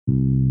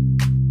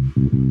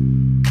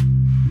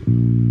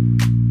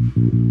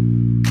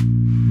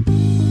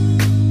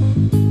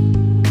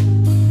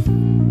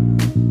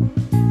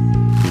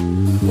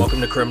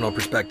Criminal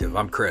Perspective.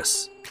 I'm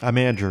Chris. I'm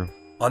Andrew.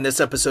 On this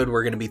episode,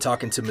 we're going to be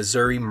talking to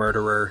Missouri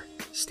murderer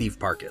Steve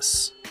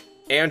Parkus.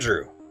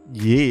 Andrew.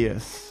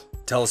 Yes.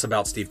 Tell us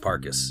about Steve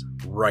Parkus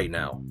right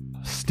now.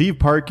 Steve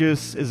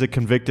Parkus is a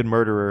convicted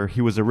murderer.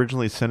 He was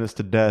originally sentenced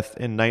to death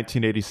in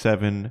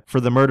 1987 for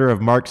the murder of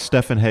Mark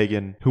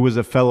Steffenhagen, who was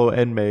a fellow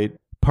inmate.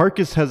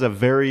 Parkus has a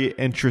very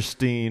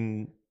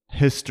interesting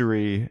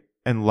history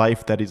and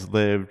life that he's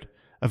lived.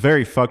 A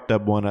very fucked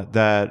up one at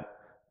that.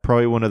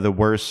 Probably one of the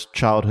worst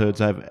childhoods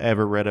I've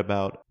ever read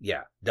about.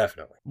 Yeah,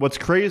 definitely. What's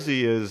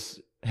crazy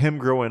is him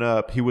growing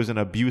up, he was in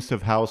an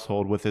abusive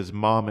household with his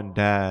mom and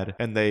dad,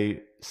 and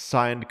they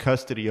signed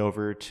custody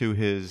over to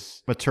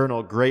his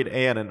maternal great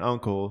aunt and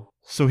uncle.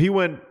 So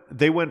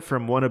they went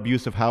from one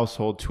abusive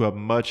household to a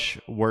much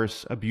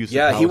worse abusive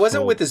household. Yeah, he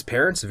wasn't with his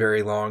parents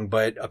very long,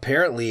 but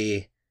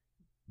apparently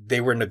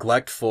they were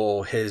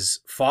neglectful. His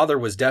father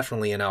was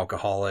definitely an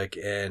alcoholic,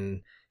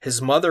 and his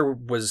mother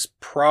was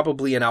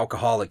probably an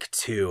alcoholic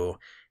too.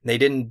 They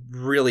didn't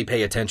really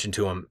pay attention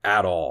to him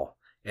at all.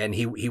 And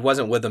he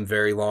wasn't with them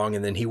very long.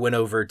 And then he went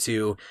over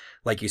to,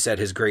 like you said,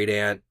 his great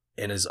aunt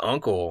and his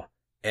uncle.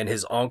 And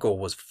his uncle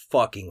was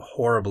fucking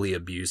horribly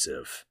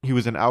abusive. He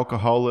was an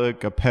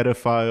alcoholic, a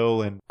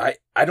pedophile, and I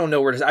don't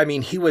know where to... I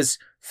mean, he was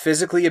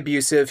physically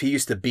abusive. He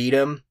used to beat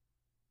him.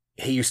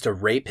 He used to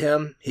rape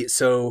him.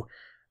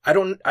 I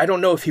don't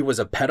know if he was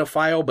a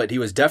pedophile, but he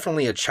was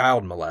definitely a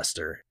child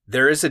molester.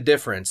 There is a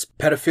difference.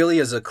 Pedophilia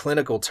is a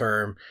clinical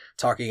term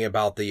talking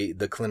about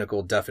the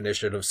clinical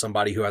definition of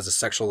somebody who has a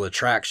sexual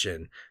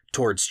attraction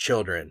towards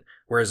children,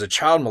 whereas a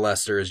child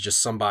molester is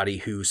just somebody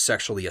who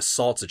sexually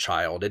assaults a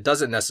child. It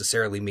doesn't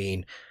necessarily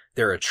mean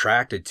they're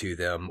attracted to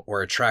them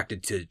or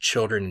attracted to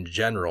children in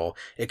general.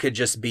 It could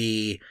just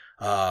be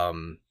a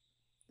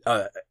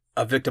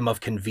victim of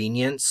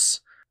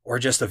convenience, or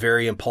just a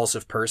very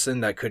impulsive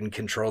person that couldn't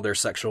control their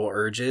sexual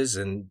urges,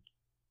 and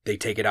they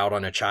take it out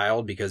on a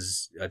child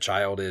because a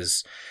child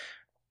is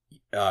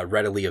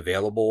readily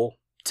available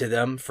to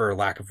them, for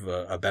lack of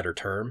a better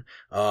term.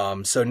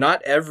 So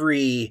not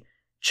every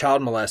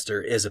child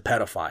molester is a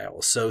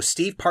pedophile. So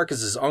Steve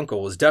Parkus'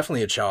 uncle was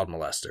definitely a child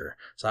molester.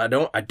 So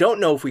I don't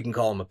know if we can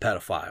call him a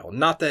pedophile.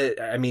 Not that,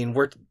 I mean,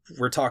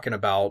 we're talking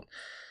about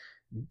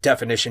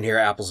definition here,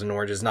 apples and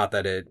oranges. Not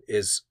that it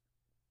is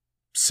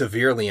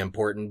severely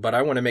important, but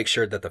I want to make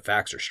sure that the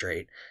facts are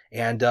straight.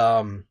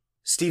 And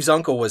Steve's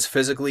uncle was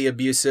physically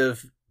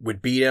abusive,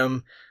 would beat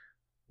him,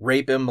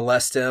 rape him,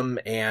 molest him,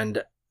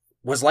 and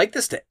was like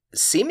this to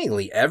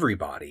seemingly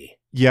everybody.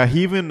 Yeah,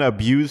 he even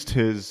abused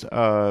his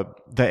the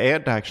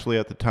aunt actually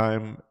at the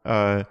time.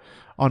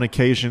 On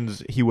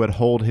occasions, he would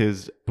hold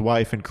his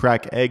wife and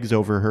crack eggs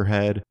over her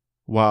head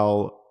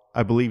while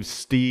I believe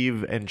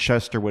Steve and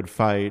Chester would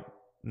fight,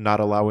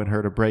 not allowing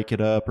her to break it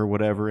up or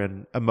whatever,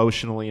 and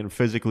emotionally and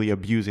physically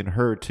abusing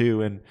her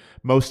too. And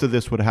most of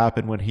this would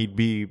happen when he'd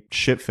be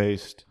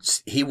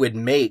shit-faced. He would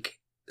make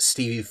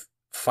Steve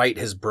fight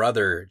his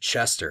brother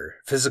Chester,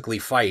 physically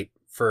fight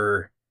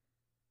for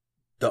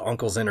the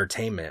uncle's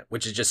entertainment,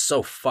 which is just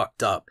so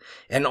fucked up.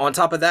 And on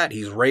top of that,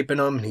 he's raping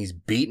him, he's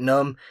beating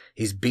him,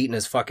 he's beating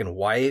his fucking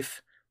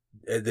wife.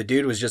 The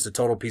dude was just a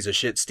total piece of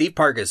shit. Steve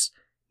Parkus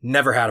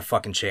never had a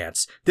fucking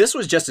chance. This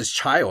was just his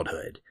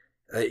childhood.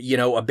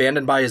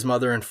 Abandoned by his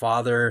mother and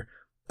father,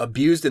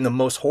 abused in the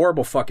most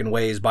horrible fucking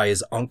ways by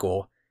his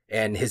uncle,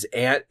 and his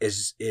aunt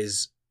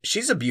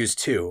she's abused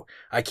too.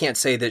 I can't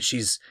say that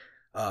she's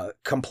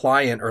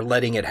compliant or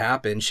letting it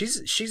happen.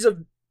 She's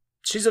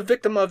a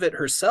victim of it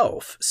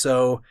herself.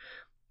 So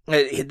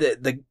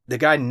the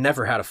guy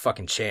never had a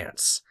fucking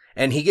chance.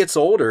 And he gets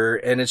older,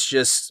 and it's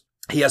just,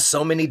 he has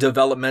so many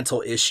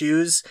developmental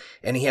issues,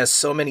 and he has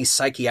so many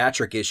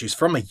psychiatric issues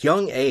from a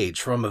young age,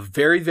 from a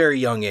very, very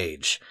young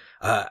age.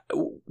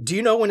 Do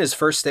you know when his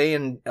first stay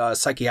in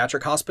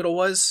psychiatric hospital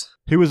was?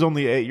 He was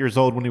only 8 years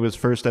old when he was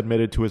first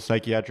admitted to a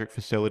psychiatric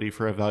facility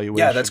for evaluation.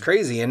 Yeah, that's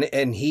crazy.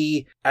 And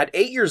he, at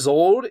 8 years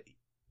old,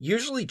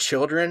 usually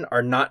children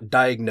are not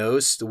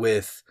diagnosed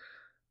with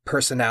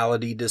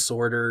personality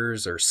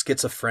disorders or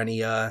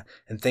schizophrenia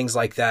and things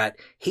like that.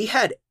 He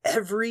had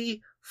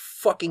every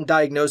fucking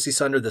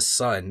diagnosis under the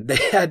sun. They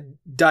had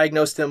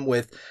diagnosed him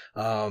with,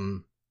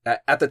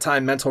 at the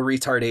time, mental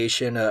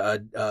retardation,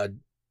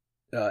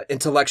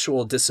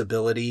 intellectual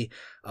disability,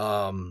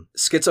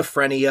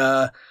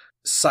 schizophrenia,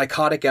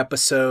 psychotic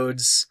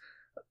episodes,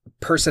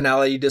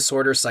 personality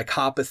disorder,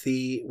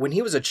 psychopathy. When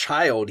he was a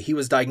child, he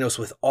was diagnosed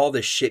with all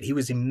this shit. He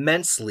was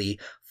immensely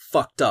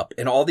fucked up,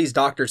 and all these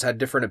doctors had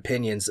different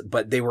opinions,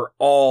 but they were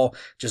all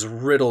just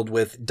riddled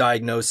with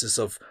diagnosis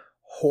of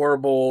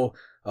horrible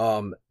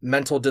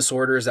mental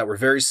disorders that were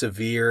very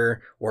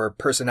severe, or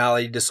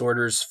personality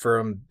disorders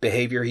from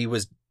behavior he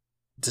was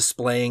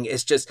displaying.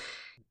 It's just,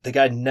 the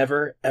guy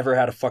never, ever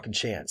had a fucking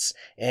chance.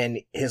 And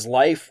his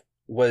life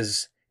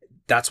was,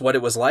 that's what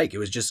it was like. It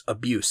was just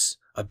abuse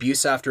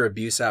after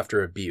abuse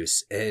after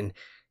abuse. And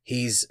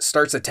he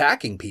starts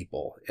attacking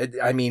people.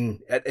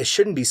 It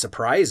shouldn't be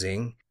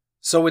surprising.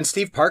 So when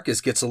Steve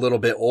Parkus gets a little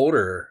bit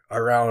older,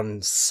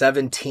 around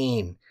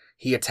 17,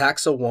 he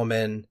attacks a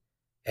woman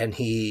and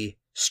he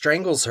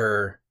strangles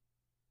her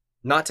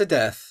not to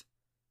death.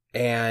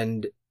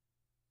 And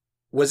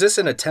was this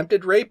an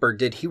attempted rape or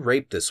did he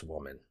rape this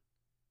woman?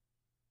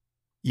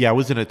 Yeah, it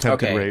was an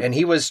attempted rape. And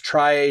he was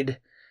tried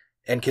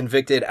and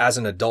convicted as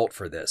an adult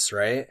for this,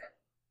 right?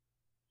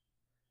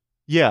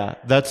 Yeah,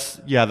 that's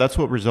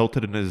what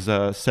resulted in his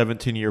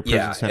 17-year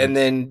prison sentence. And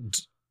then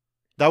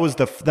that was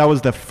the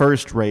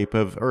first rape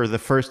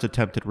the first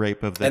attempted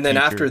rape of the And then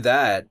teacher. after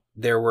that,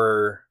 there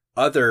were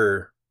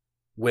other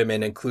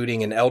women,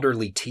 including an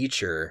elderly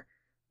teacher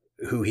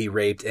who he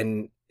raped.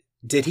 And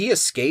did he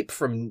escape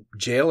from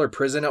jail or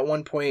prison at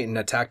one point and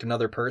attacked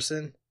another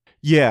person?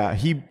 Yeah,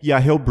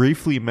 he'll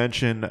briefly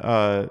mention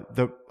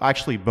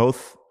actually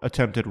both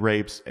attempted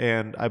rapes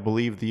and I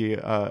believe the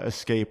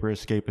escape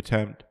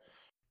attempt.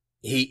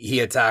 He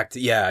attacked,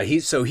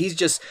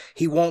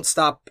 he won't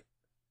stop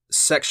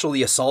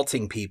sexually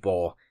assaulting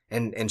people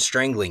and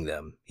strangling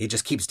them. He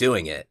just keeps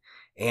doing it.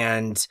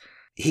 And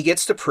he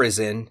gets to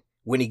prison.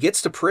 When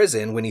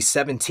he's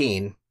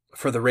 17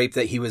 for the rape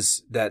that he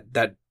was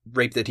that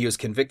rape that he was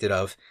convicted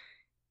of,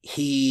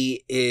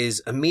 he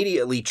is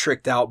immediately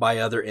tricked out by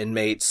other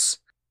inmates.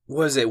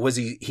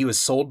 He was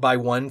sold by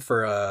one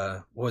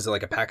for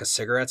like a pack of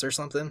cigarettes or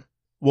something?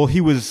 Well,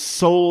 he was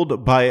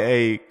sold by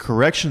a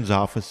corrections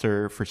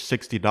officer for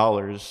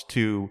 $60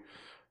 to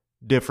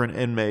different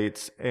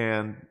inmates,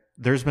 and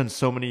there's been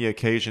so many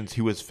occasions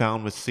he was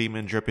found with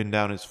semen dripping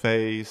down his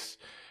face.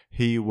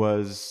 He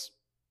was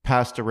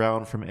passed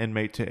around from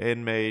inmate to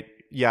inmate,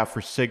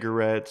 for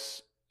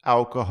cigarettes,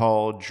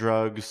 alcohol,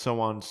 drugs, so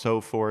on and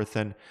so forth.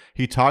 And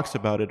he talks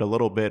about it a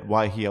little bit,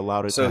 why he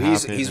allowed it to happen.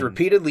 So he's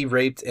repeatedly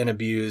raped and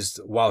abused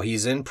while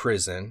he's in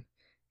prison.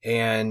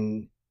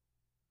 And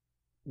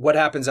what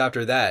happens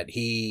after that?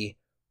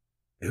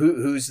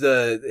 Who's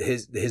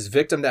his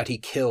victim that he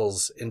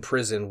kills in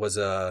prison was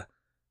it a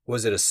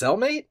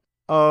cellmate?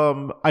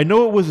 I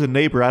know it was a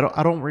neighbor.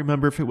 I don't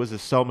remember if it was a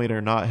cellmate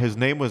or not. His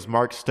name was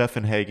Mark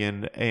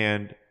Steffenhagen,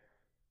 and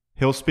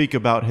he'll speak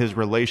about his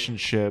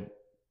relationship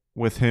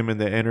with him in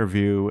the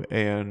interview,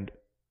 and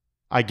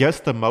I guess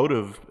the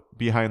motive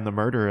behind the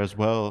murder as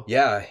well.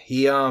 Yeah,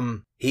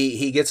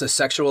 he gets a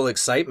sexual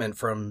excitement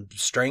from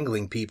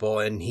strangling people,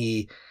 and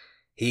he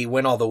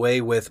went all the way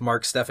with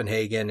Mark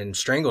Steffenhagen and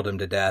strangled him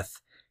to death.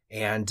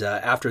 And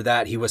after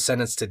that, he was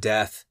sentenced to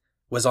death,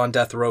 was on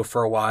death row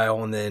for a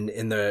while, and then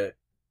in the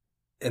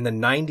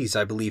 90s,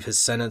 I believe his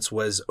sentence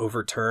was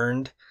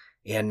overturned,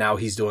 and now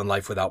he's doing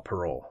life without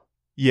parole.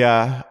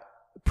 Yeah,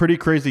 pretty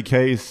crazy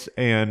case,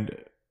 and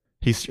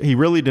he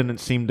really didn't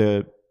seem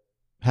to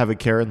have a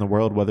care in the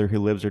world whether he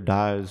lives or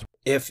dies.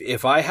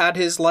 If I had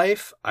his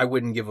life, I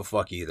wouldn't give a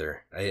fuck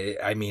either.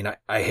 I mean,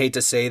 I hate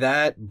to say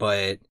that,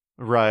 but...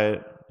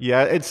 Right.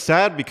 Yeah, it's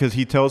sad because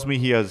he tells me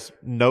he has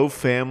no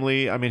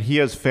family. I mean, he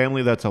has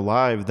family that's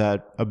alive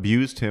that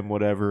abused him,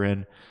 whatever,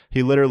 and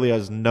he literally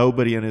has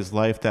nobody in his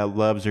life that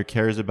loves or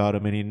cares about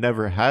him, and he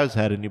never has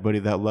had anybody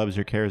that loves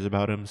or cares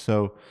about him,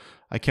 so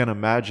I can't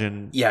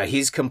imagine. Yeah,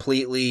 he's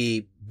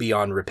completely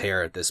beyond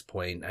repair at this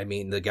point. I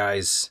mean, the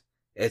guy's...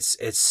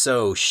 It's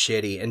so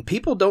shitty, and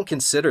people don't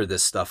consider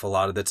this stuff a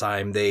lot of the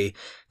time. They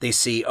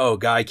see,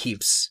 guy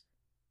keeps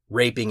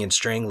raping and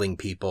strangling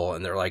people,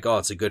 and they're like,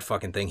 it's a good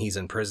fucking thing he's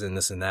in prison,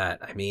 this and that.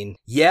 I mean,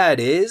 yeah,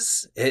 it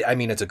is.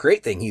 It's a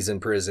great thing he's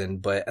in prison,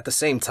 but at the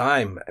same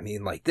time, I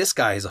mean, like, this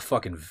guy is a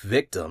fucking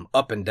victim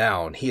up and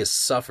down. He has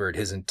suffered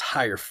his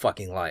entire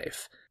fucking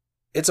life.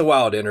 It's a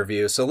wild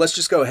interview, so let's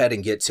just go ahead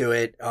and get to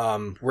it.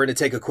 We're going to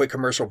take a quick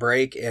commercial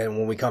break, and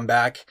when we come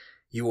back,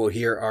 you will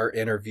hear our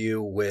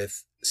interview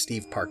with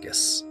Steve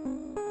Parkus.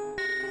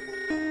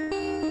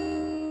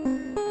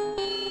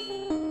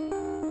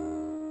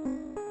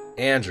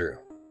 Andrew.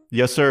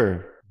 Yes,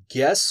 sir.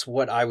 Guess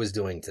what I was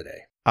doing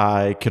today?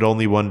 I could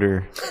only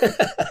wonder.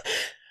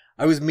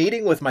 I was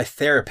meeting with my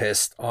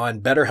therapist on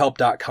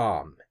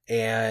BetterHelp.com,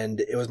 and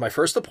it was my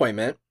first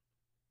appointment,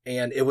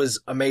 and it was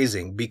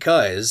amazing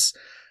because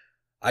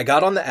I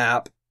got on the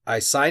app, I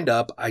signed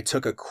up, I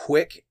took a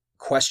quick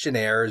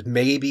questionnaire,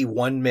 maybe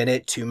 1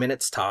 minute, 2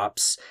 minutes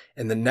tops,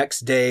 and the next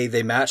day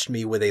they matched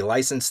me with a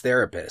licensed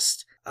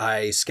therapist.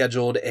 I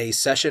scheduled a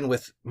session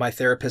with my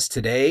therapist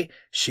today.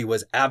 She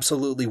was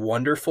absolutely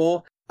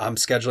wonderful. I'm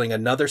scheduling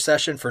another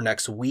session for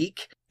next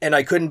week, and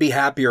I couldn't be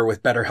happier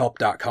with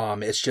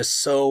BetterHelp.com. It's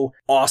just so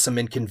awesome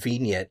and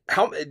convenient.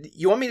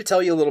 You want me to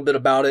tell you a little bit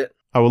about it?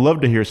 I would love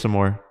to hear some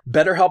more.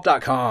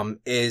 BetterHelp.com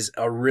is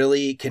a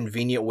really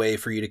convenient way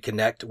for you to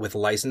connect with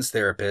licensed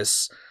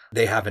therapists.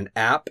 They have an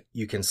app.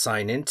 You can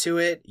sign into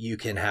it. You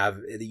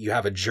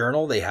have a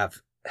journal. They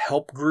have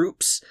help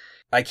groups.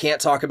 I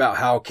can't talk about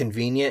how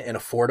convenient and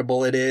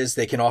affordable it is.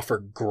 They can offer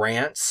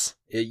grants.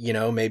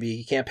 Maybe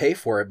you can't pay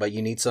for it, but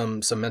you need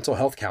some mental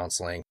health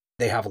counseling.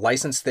 They have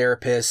licensed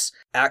therapists.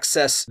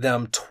 Access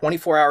them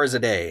 24 hours a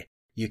day.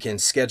 You can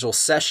schedule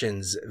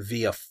sessions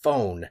via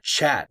phone,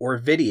 chat, or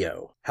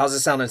video. How's it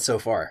sounding so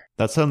far?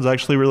 That sounds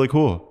actually really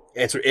cool.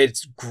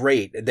 It's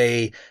great.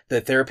 The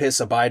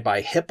therapists abide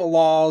by HIPAA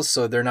laws,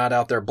 so they're not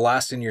out there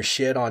blasting your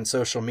shit on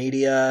social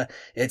media.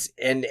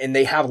 And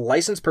they have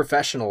licensed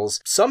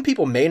professionals. Some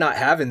people may not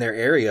have in their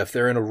area if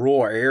they're in a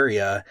rural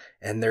area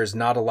and there's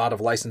not a lot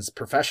of licensed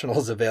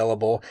professionals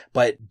available,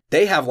 but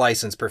they have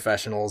licensed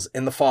professionals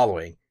in the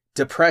following: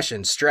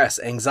 depression, stress,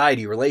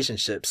 anxiety,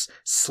 relationships,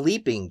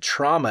 sleeping,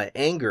 trauma,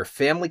 anger,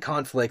 family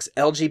conflicts,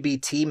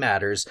 LGBT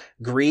matters,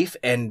 grief,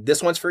 and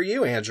this one's for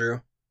you,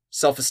 Andrew,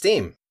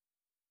 self-esteem.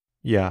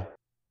 Yeah.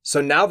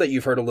 So now that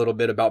you've heard a little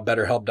bit about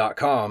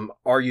BetterHelp.com,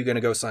 are you going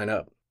to go sign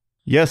up?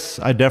 Yes,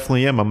 I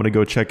definitely am. I'm going to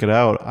go check it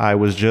out. I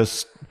was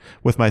just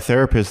with my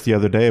therapist the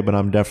other day, but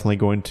I'm definitely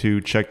going to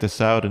check this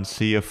out and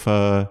see if,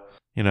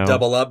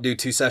 Double up, do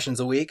 2 sessions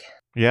a week?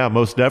 Yeah,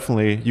 most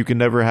definitely. You can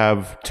never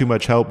have too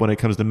much help when it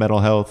comes to mental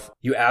health.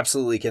 You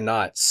absolutely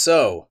cannot.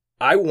 So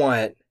I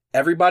want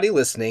everybody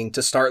listening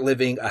to start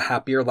living a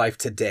happier life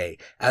today.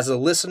 As a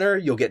listener,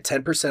 you'll get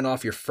 10%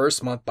 off your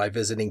first month by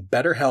visiting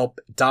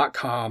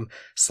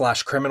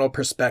betterhelp.com/criminal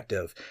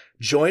perspective.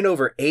 Join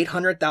over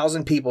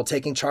 800,000 people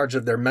taking charge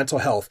of their mental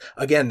health.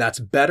 Again, that's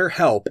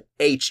BetterHelp,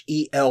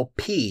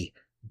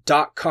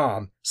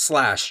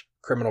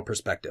 HELP.com/criminal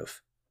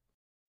perspective.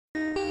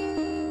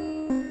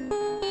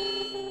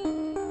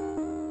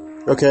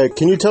 Okay,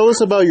 can you tell us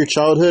about your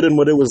childhood and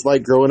what it was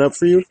like growing up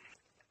for you?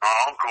 My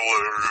uncle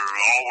would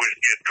always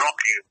get drunk.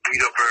 He'd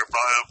beat up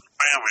everybody in the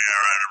family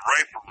and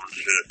rape them and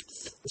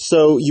shit.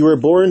 So, you were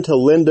born to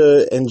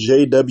Linda and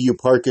J.W.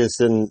 Parkus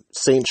in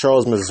St.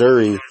 Charles,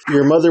 Missouri.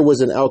 Your mother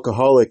was an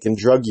alcoholic and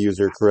drug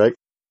user, correct?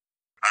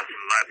 I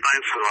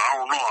think so. I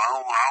don't know. I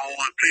only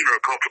seen her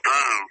a couple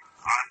times.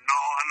 I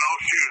know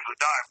she was a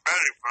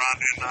diabetic, but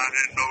I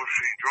didn't know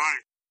she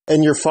drank.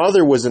 And your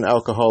father was an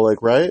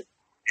alcoholic, right?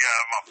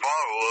 Yeah, my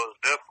father was,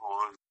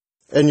 definitely.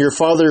 And your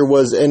father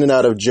was in and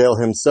out of jail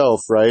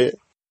himself, right?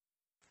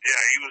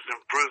 Yeah, he was in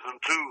prison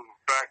too,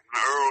 back in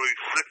the early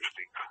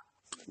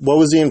 60s. What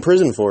was he in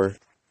prison for? I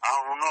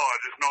don't know. I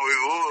just know he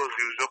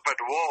was up at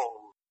the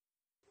wall.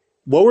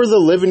 What were the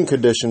living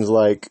conditions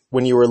like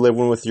when you were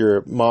living with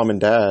your mom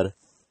and dad?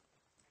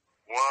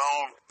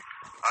 Well,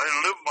 I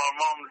didn't live with my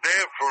mom and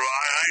dad for,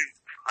 I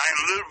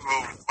ain't lived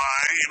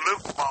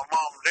with my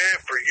mom and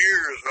dad for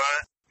years,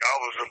 right? I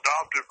was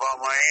adopted by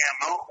my aunt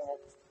and uncle,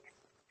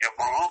 and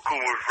my uncle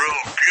was real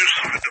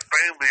abusive with the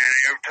family, and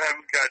every time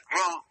he got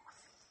drunk,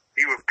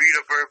 he would beat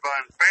up everybody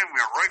in the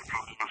family and rape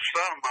them and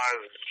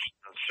sodomize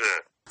and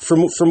shit.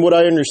 From what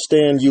I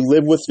understand, you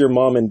lived with your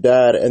mom and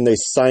dad, and they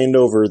signed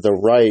over the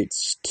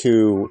rights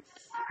to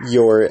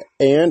your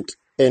aunt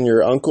and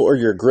your uncle, or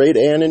your great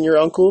aunt and your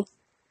uncle?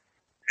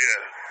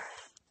 Yeah.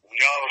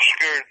 I was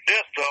scared to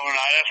death of him, and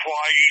that's why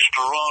I used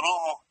to run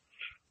off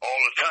all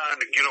the time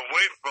to get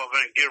away from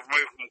it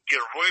and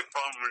get away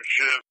from him and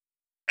shit.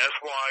 That's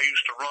why I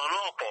used to run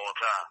off all the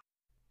time.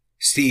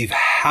 Steve,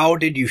 how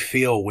did you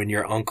feel when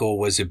your uncle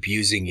was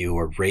abusing you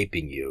or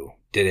raping you?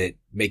 Did it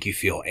make you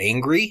feel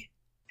angry?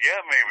 Yeah,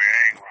 it made me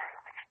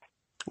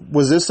angry.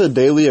 Was this a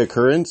daily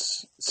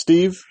occurrence,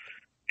 Steve?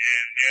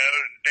 Yeah, it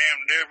was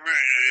damn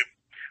different.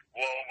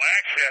 Well,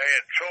 actually, I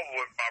had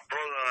trouble with my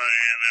brother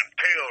and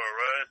Taylor,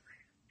 right?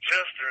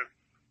 Chester,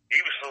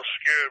 he was so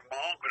scared of my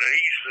uncle that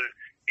he used to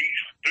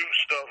do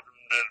stuff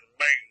that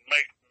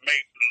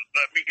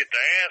let me get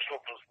the ass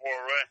whoopings for,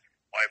 right?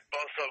 Like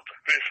bust up the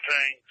fish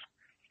tanks,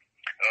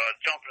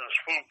 jump in the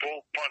swimming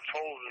pool, punch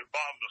holes in the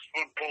bottom of the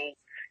swimming pool,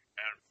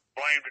 and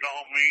blamed it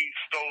on me.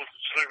 Stole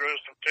some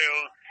cigarettes from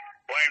Taylor,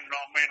 blamed it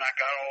on me, and I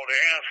got all the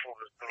ass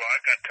whoopings. So I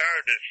got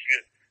tired of this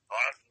shit.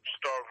 I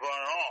started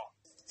running off.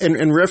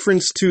 In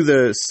reference to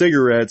the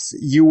cigarettes,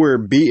 you were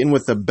beaten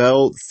with a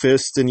belt,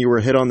 fist, and you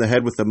were hit on the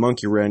head with a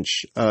monkey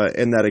wrench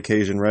in that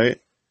occasion, right?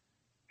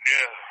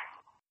 Yeah.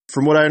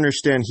 From what I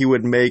understand, he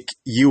would make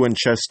you and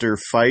Chester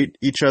fight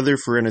each other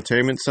for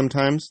entertainment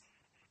sometimes?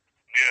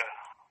 Yeah.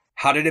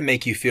 How did it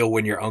make you feel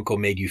when your uncle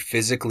made you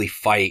physically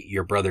fight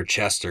your brother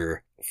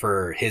Chester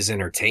for his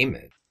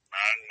entertainment?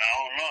 I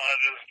don't know. I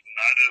just,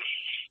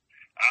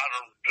 out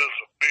of just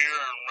a fear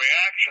and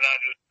reaction,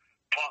 I just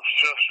punched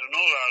Chester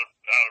nose out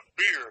of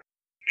fear.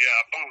 Yeah,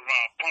 I punched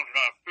my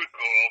pickle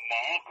of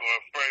my uncle.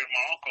 I'm afraid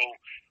my uncle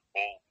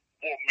will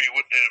whoop me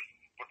with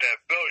that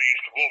belt he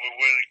used to whoop me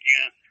with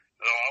again.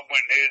 So I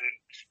went ahead and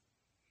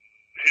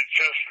hit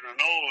Chester in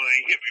the nose, and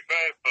he hit me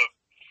back. But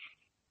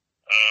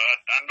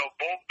I know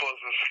both of us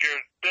were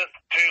scared to death.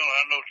 Taylor,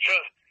 I know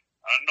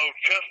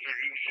Chester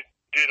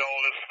did all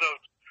this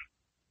stuff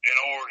in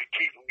order to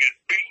keep him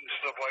getting beaten and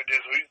stuff like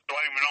this. So he's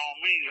blaming on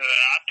me, and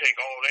I take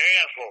all the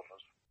ass off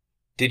us.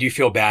 Did you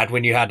feel bad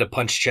when you had to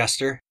punch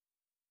Chester?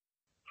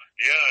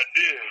 Yeah, I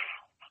did.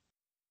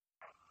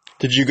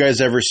 Did you guys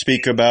ever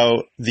speak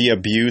about the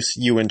abuse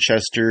you and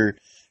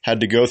Chester had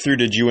to go through?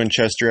 Did you and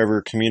Chester ever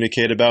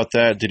communicate about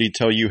that? Did he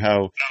tell you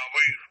how? No,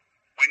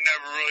 we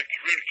never really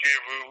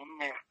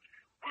communicated.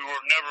 We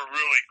were never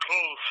really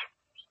close,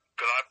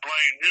 because I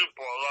blamed him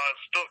for a lot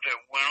of stuff that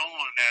went on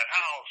in that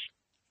house.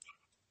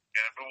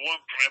 And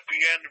if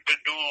he hadn't been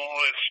doing all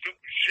that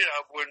stupid shit,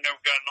 I would have never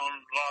gotten on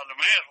a lot of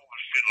them assholes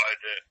and shit like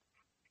that.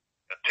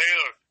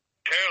 Taylor,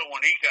 Taylor,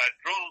 when he got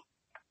drunk,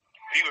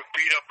 he would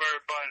beat up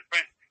everybody's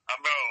friend. I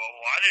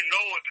didn't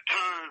know at the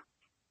time,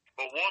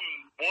 but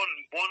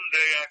one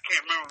day, I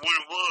can't remember when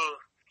it was,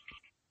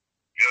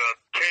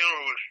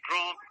 Taylor was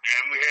drunk,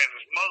 and we had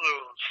his mother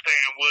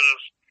staying with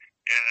us,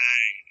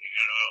 and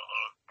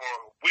for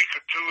a week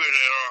or two at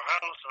our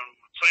house in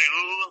St.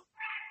 Louis.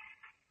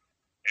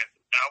 And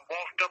I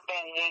walked up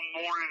on one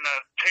morning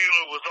that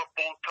Taylor was up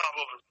on top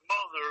of his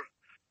mother,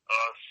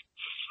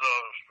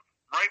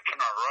 raping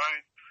her,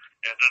 right?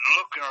 And then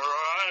look in her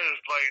eyes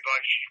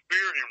like she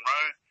feared him,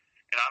 right?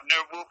 And I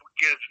never will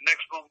forget it. The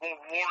next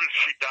morning,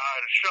 she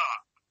died of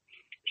shock.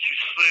 She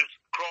slid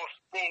across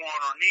the floor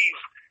on her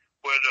knees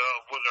with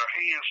her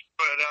hands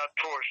spread out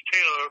towards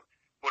Taylor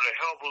with a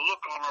hell of a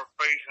look on her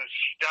face, and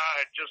she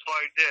died just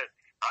like that.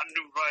 I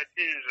knew right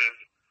then that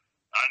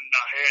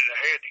I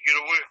had to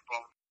get away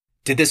from her.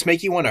 Did this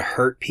make you want to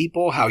hurt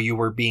people, how you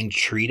were being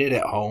treated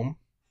at home?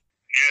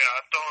 Yeah,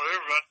 I thought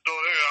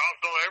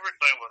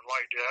everything was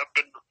like that.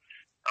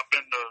 I've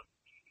been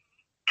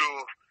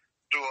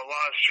through a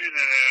lot of shit, and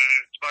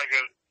it's like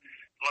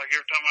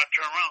every time I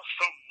turn around,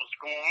 something was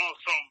going on.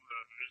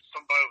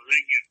 Somebody was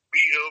either getting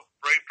beat up,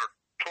 raped, or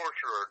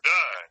tortured, or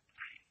died.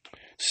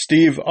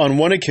 Steve, on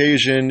one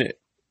occasion,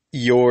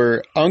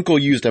 your uncle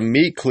used a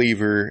meat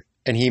cleaver,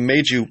 and he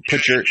made you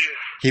put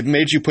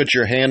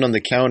your hand on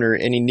the counter,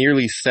 and he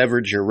nearly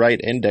severed your right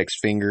index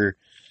finger.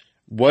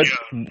 What? Yeah,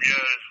 my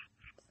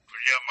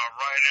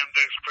right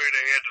index finger,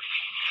 they had to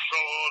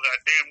sew it. I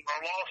damn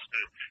near lost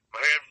it. If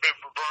it hadn't been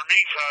for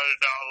Bernice, I'd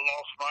have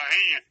lost my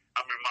hand.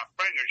 My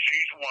finger.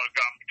 She's the one that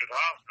got me to the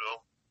hospital.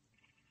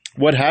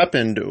 What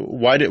happened?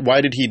 Why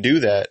did he do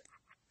that?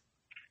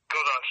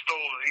 Because I stole.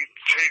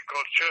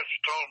 Because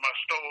Chester told him I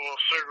stole a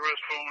little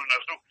cigarettes from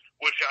him,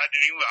 which I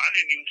didn't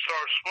even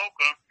start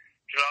smoking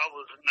until I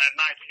was in that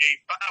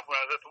 1985 when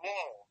I was at the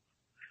wall.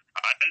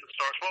 I didn't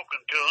start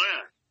smoking until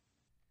then.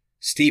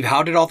 Steve,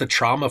 how did all the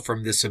trauma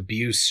from this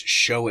abuse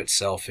show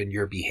itself in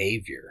your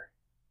behavior?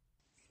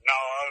 No,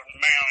 I was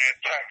mainly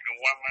attacking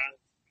women.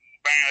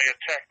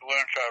 Tried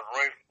to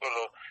rape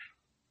them.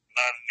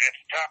 At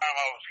the time,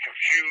 I was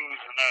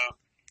confused, and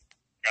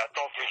I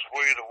thought this was the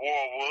way the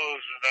war was,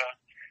 and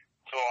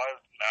so I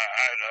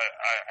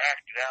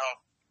acted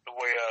out the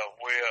way I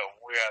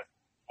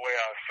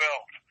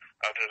felt.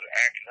 I just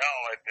acted out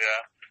like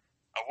that.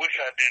 I wish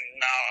I didn't.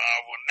 Now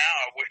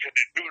I wish I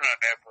didn't do none of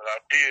that, but I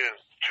did.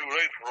 It's too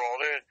late for all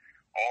that.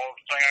 All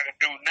the thing I can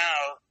do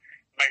now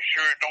is make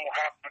sure it don't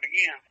happen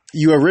again.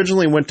 You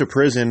originally went to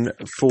prison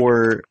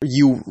for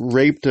you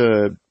raped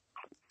a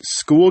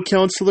school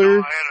counselor.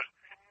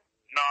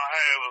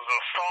 It was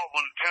assault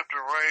with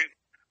attempted rape,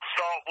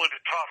 assault with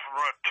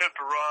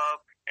attempted rob,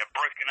 and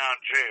breaking out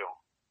of jail.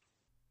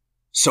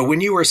 So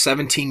when you were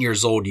 17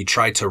 years old, you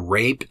tried to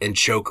rape and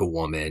choke a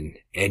woman,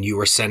 and you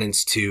were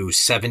sentenced to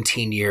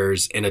 17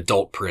 years in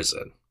adult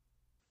prison.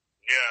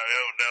 Yeah,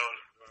 that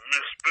was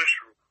Miss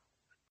Bishop.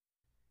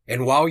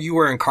 And while you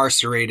were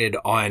incarcerated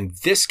on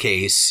this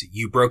case,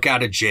 you broke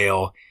out of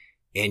jail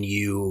and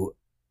you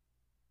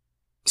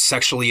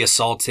sexually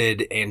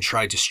assaulted and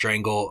tried to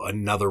strangle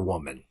another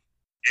woman.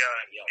 Yeah,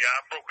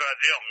 I broke out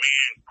of jail. Me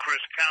and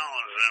Chris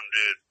Collins them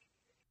did.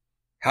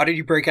 How did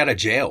you break out of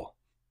jail?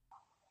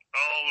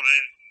 Oh,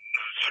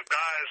 some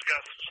guys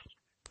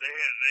they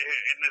had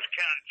in this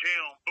county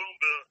jail in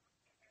Boonville,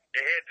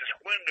 they had this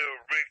window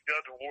rigged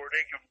up to where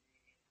they can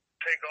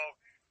take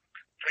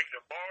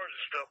the bars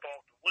and stuff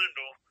off the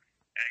window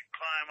and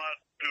climb out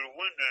through the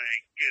window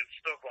and get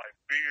stuff like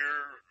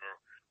beer or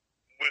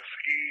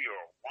whiskey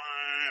or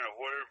wine or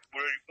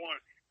whatever you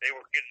want. They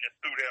were getting it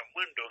through that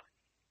window,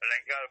 and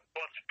they got a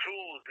bunch of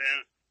tools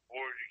in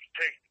where you can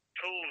take the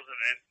tools and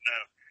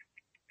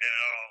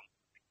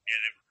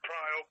it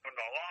pry open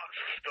the locks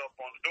and stuff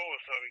on the door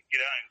so you can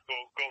get out and go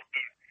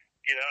through,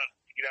 get out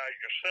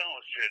of your cell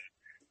and shit.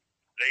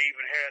 They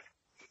even had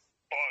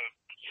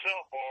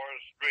cell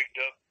bars rigged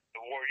up to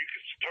where you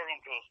could turn them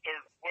to a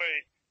certain way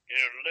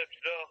and it would lift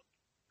up.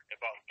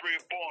 About 3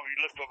 or 4, you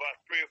lift about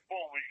 3 or 4,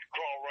 and you can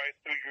crawl right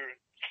through your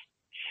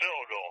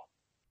cell door.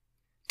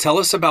 Tell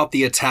us about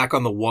the attack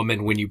on the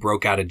woman when you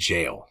broke out of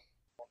jail.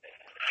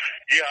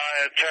 Yeah,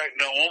 I attacked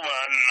the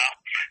woman.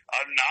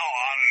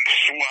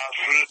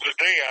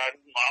 Today, I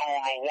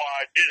don't know why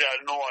I did it. I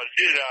know I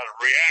did it out of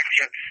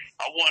reaction.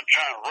 I wasn't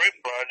trying to rape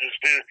her. I just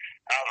did it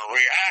out of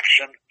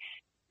reaction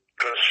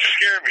because it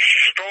scared me. She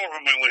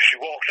startled me when she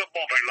walked up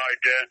on me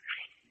like that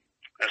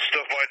and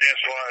stuff like that.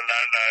 So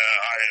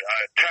I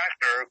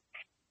attacked her,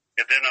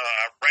 and then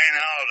I ran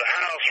out of the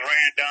house,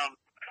 ran down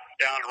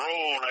the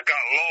road, and I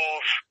got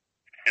lost.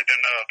 And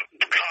then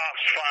the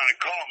cops finally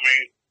caught me.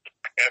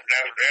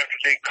 After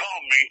they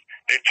caught me,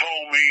 they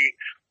told me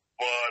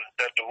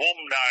that the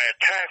woman I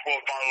attacked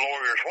was my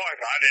lawyer's wife.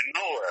 I didn't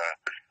know that.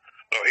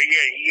 So he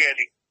had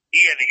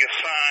to get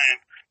signed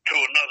to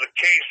another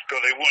case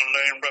because they wouldn't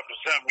let him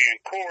represent me in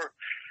court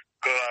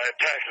because I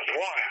attacked his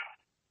wife.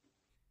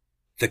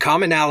 The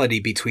commonality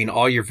between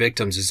all your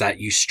victims is that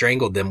you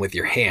strangled them with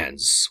your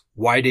hands.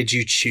 Why did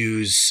you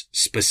choose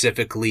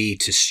specifically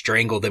to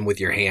strangle them with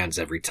your hands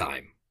every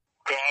time?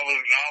 Because I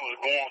was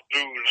going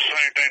through the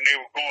same thing they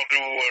were going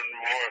through, and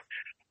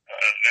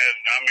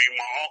I mean,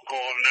 my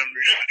uncle and them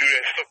used to do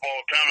that stuff all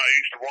the time. I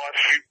used to watch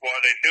people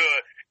while they do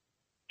it,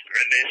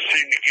 and they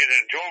seemed to get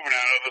enjoyment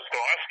out of it, so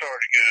I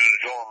started getting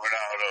enjoyment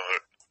out of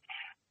it.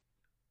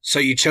 So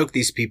you choked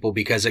these people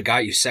because it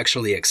got you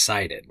sexually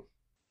excited.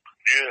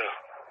 Yeah.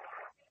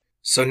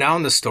 So now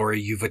in the story,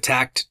 you've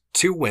attacked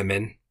 2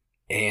 women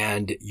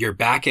and you're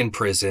back in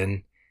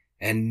prison.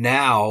 And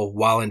now,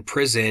 while in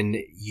prison,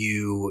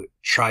 you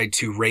tried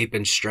to rape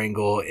and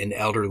strangle an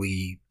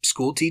elderly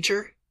school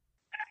teacher?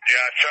 Yeah,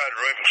 I tried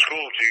to rape a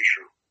school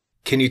teacher.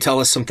 Can you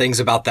tell us some things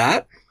about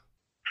that?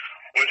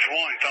 Which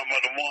one? You talking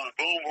about the one at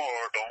Boom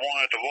or the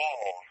one at the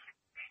wall?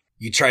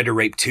 You tried to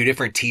rape 2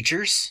 different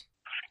teachers?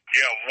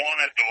 Yeah, one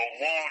at the wall.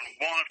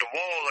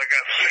 I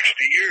got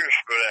 60 years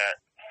for that.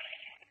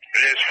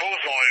 They're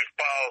supposed to only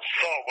file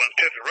assault when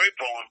attempted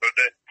rape on him, but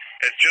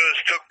that judge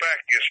took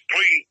back his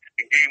plea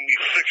and gave me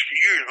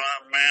 60 years.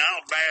 Man, I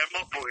was mad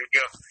motherfucker.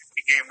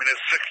 He gave me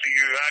this 60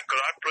 years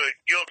because I pled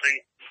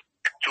guilty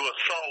to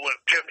assault with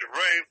attempted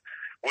rape,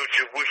 which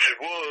it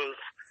was,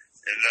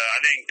 and I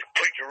didn't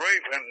complete the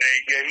rape, and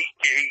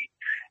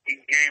he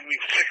gave me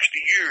 60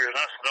 years.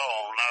 I said,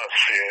 oh, no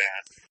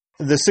shit.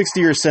 The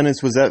 60-year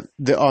sentence, was that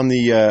on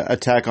the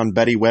attack on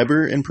Betty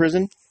Weber in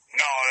prison? No,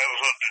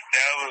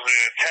 that was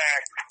an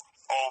attack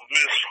on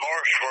Miss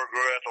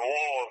Harshberger at the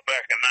walls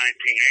back in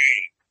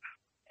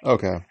 1980.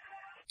 Okay.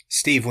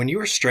 Steve, when you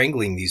were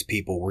strangling these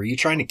people, were you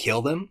trying to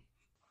kill them?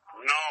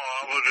 No,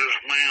 I was just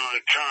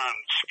mainly trying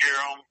to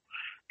scare them,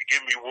 to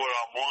give me what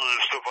I wanted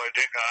and stuff like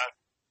that.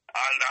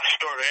 I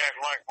started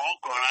acting like my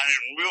uncle, and I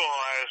didn't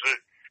realize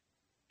it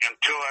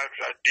until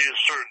I did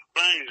certain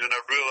things, and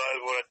I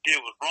realized what I did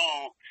was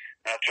wrong.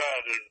 I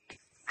tried to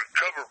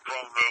recover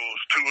from it. It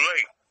was too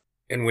late.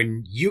 And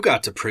when you got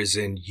to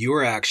prison, you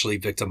were actually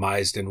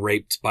victimized and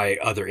raped by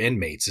other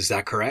inmates. Is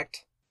that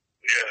correct?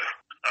 Yeah,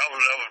 I was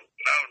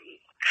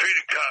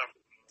treated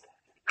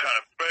kind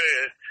of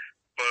bad,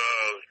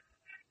 but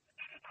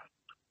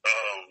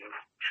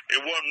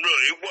it wasn't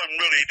really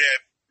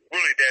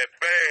that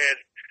bad.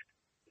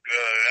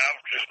 I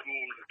was just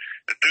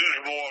the dudes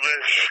more or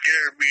less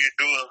scared me of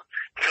doing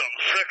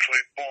something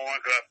sexually for me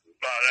because I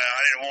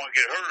didn't want to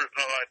get hurt or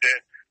something like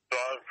that. So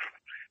I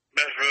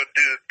messed around,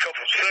 did a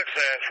couple sex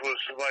acts with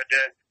stuff like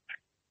that.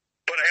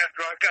 But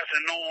after I got to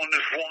know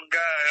this one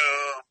guy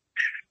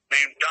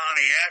named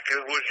Donnie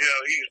Atkins, which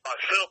he's my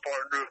cell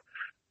partner,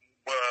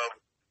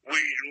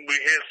 we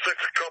had sex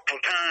a couple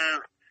of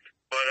times,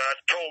 but I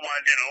told him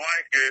I didn't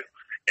like it,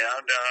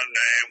 and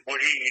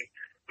when he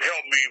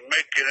helped me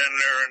make it in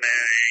there and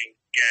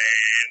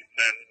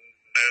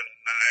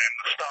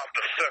stop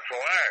the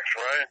sexual acts,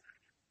 right?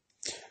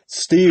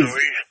 Steve. So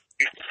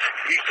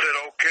he said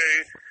okay.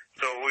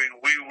 So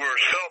we were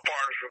cell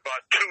partners for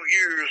about 2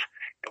 years,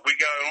 and we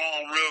got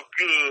along real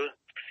good.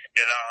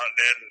 And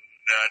then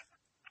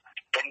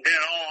from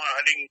then on,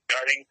 I didn't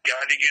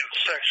get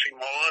sexually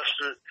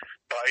molested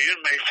by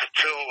inmates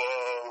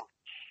until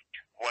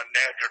when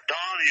after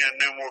Donnie and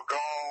them were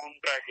gone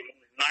back in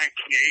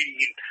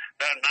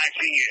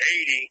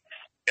 1980.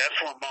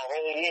 That's when my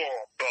whole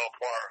world fell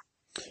apart.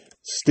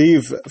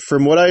 Steve,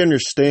 from what I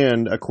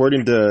understand,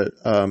 according to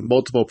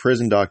multiple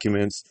prison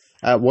documents,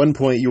 at one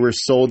point you were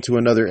sold to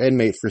another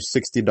inmate for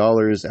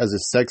 $60 as a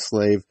sex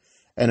slave,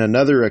 and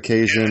another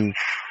occasion,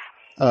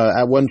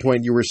 at one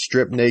point you were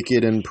stripped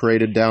naked and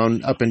paraded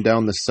up and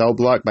down the cell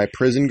block by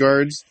prison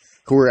guards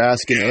who were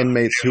asking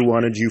inmates who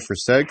wanted you for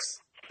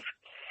sex.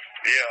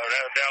 Yeah,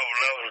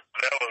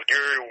 that was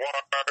Gary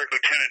Ward,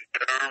 Lieutenant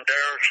Durham,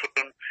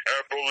 Derrickson,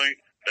 Eberly.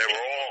 They were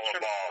all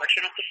involved.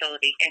 Correctional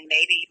facility and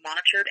may be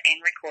monitored and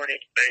recorded.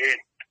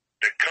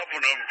 The couple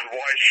of them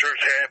white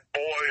shirts had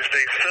boys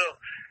they still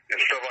and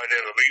stuff like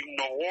that. Even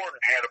the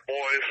warden had a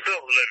boy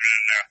still living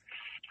in there.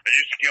 They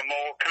used to give them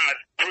all kinds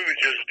of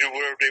privileges to do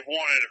whatever they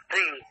wanted in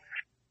prison,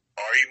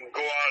 or even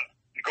go out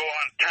in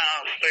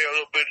town, stay a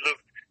little bit, 3-4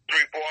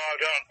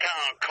 hours out in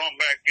town, come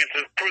back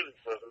into the prison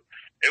system.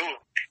 It was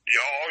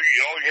all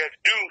you had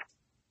to do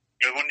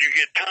is when you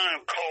get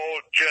time, call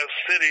Jeff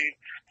City.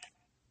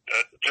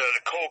 To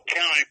the Cole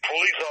County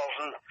police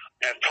officer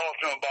and talk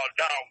to them about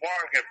Don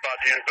Warwick, about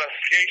the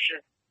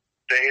investigation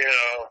they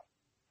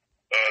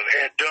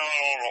had done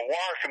on the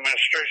Warwick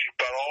administration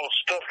about all the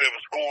stuff that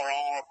was going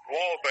on at the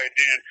wall back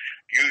then.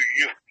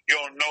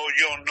 You'll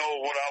know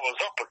what I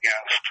was up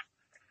against.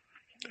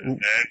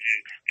 And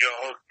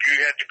you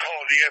had to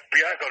call the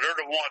FBI because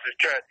they're the ones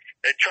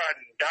that tried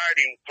to indict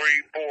him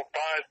 3, 4,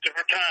 5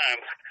 different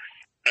times.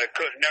 They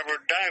could never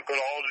indict because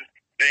all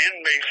the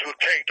inmates would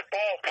take the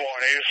ball for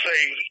him. They would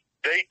say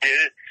they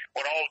did it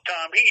when all the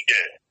time he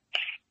did it.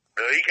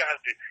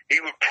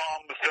 He would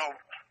promise them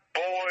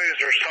boys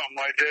or something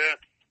like that.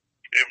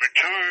 In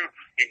return,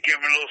 he'd give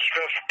them a little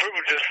special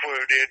privileges for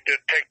to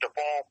take the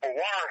ball for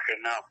work.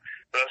 And now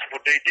that's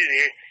what they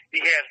did. He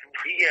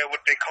had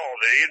what they call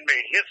the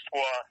inmate hit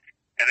squad,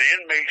 and the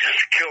inmates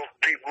killed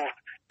people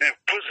in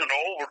prison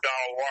over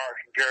Donald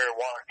Warwick and Gary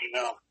Warwick.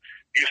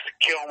 Used to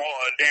kill them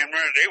all damn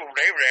near. They were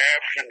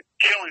averaging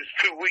killings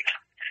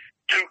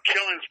 2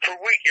 killings per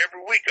week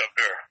every week up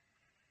there.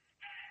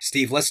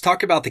 Steve, let's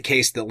talk about the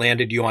case that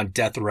landed you on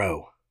death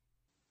row.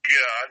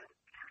 Yeah,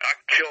 I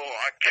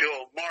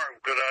killed Mark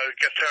because I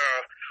got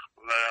tired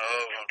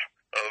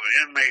of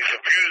inmates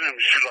abusing him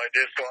and shit like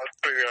this, so I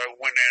figured I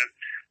went in,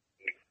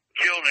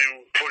 killed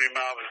him, put him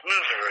out of his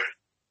misery.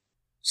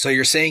 So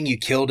you're saying you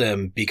killed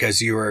him because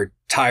you were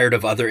tired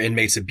of other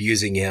inmates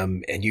abusing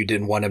him and you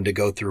didn't want him to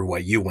go through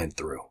what you went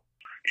through?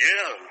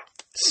 Yeah.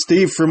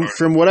 Steve,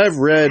 from what I've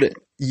read,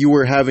 you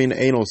were having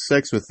anal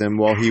sex with him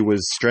while he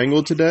was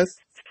strangled to death?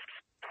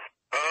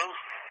 Huh?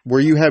 Were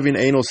you having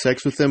anal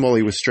sex with him while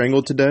he was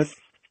strangled to death?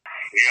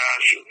 Yeah, I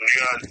do.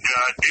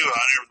 I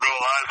didn't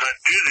realize I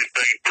did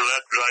anything until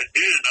after I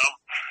did.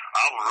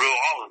 I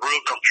was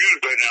real confused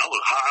back then. I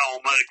was high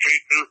on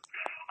medication.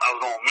 I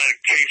was on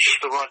medication,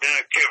 stuff like that.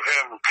 I kept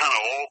having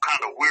all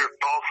kind of weird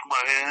thoughts in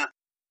my head.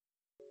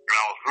 And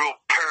I was real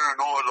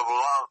paranoid of a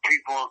lot of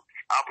people.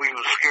 I was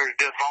even scared to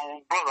death of my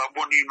own brother. I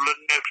wouldn't even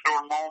live next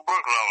door to my own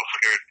brother because I was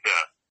scared to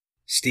death.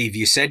 Steve,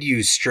 you said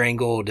you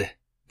strangled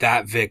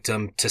that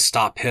victim to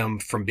stop him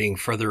from being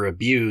further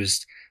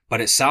abused, but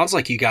it sounds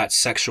like you got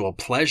sexual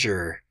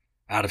pleasure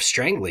out of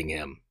strangling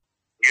him.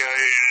 Yeah,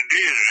 it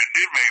did. It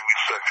did make me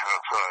sexual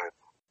outside.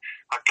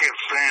 I kept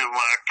saying,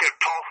 I kept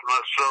talking to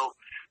myself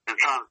and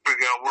trying to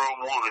figure out what I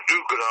wanted to do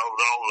because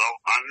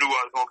I knew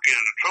I was going to get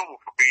into trouble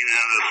for being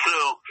out of the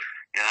cell.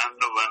 And I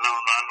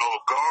know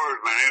the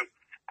guards, man.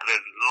 There's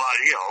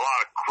a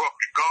lot of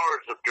corrupted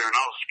guards up there, and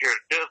I was scared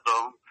to death of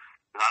them.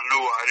 And I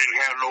knew I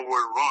didn't have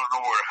nowhere to run,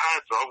 nowhere to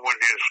hide, so I went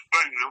in and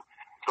spanked them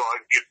so I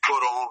could get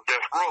put on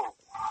death row.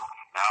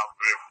 Now,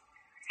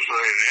 so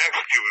they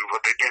execute me,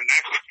 but they didn't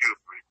execute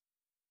me.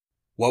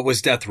 What was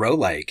death row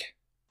like?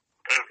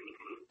 It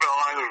felt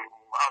like it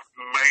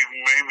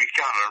made me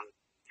kind of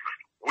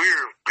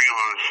weird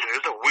feeling.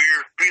 It's a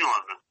weird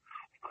feeling.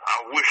 I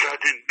wish I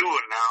didn't do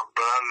it now,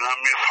 but I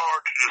mean, it's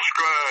hard to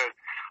describe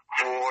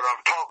for what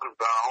I'm talking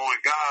about. Only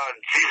God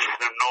and Jesus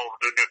know.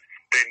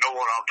 They know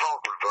what I'm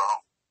talking about.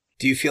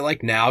 Do you feel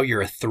like now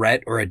you're a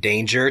threat or a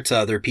danger to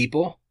other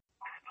people?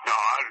 No,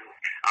 I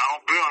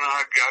don't feel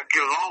like I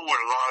get along with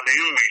a lot of the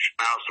inmates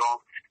now, so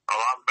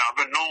I've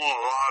been knowing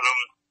a lot of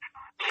them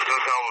since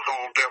I was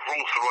on death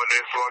row, stuff like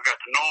that, so I got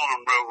to know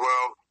them real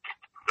well.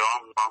 So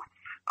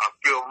I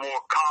feel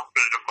more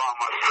confident about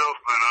myself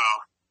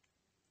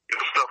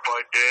and stuff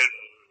like that,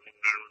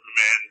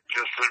 and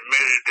just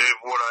admitted that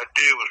what I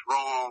did was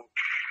wrong.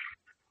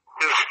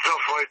 Just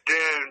stuff like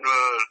that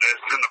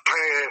that's in the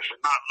past,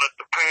 and not let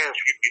the past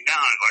get me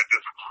down. Like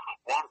this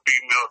one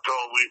female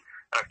told me,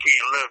 I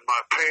can't let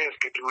my past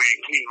get to me.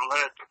 You can't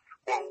let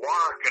what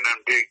work and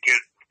them did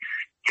get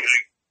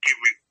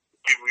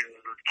me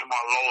to my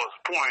lowest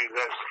point.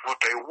 That's what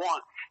they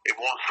want. They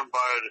want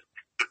somebody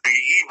to be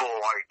evil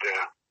like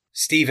that.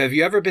 Steve, have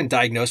you ever been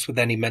diagnosed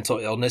with any mental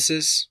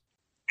illnesses?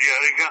 Yeah,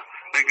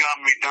 they got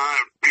me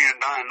being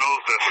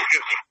diagnosed as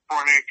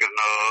schizophrenic and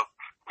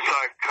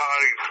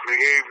psychotic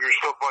behavior,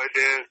 stuff like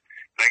that.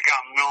 They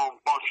got me on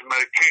a bunch of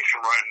medication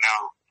right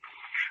now.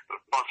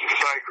 A bunch of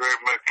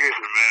psychiatric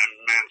medication,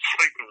 man,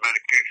 sleeping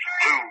medication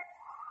too.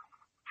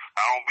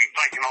 I don't be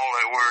thinking all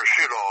that weird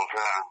shit all the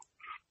time.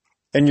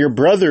 And your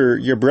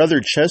brother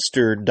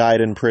Chester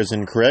died in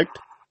prison, correct?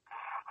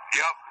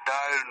 Yep,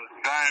 died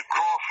in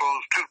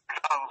Crossroads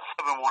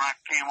 2007 when I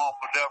came off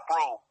of death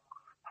row.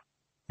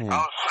 I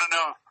was sitting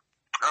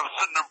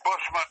there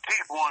brushing my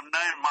teeth one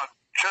day, and my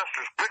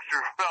Chester's picture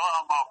fell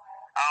out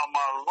of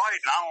my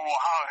light, and I don't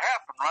know how it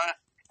happened, right?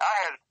 I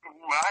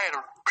had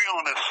a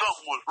feeling that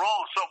something was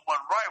wrong, something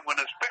wasn't right when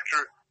this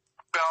picture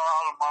fell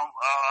out of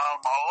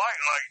my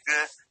light like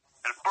that.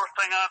 And first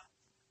thing I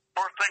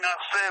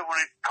said when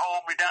he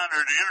called me down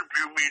there to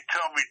interview me and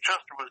tell me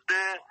Chester was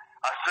dead,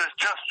 I said,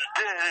 "Chester's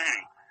dead, ain't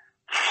he?"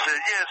 She said,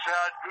 "Yes."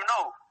 How'd you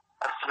know?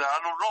 I said, "I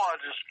don't know. I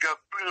just got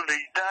a feeling that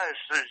he died."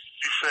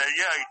 She said,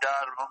 "Yeah, he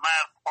died of a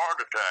massive heart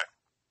attack."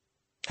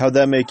 How'd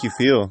that make you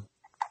feel?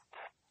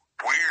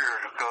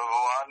 Weird, because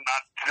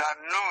I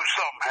knew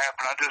something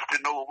happened. I just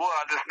didn't know what.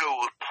 I just knew it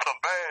was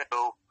something bad,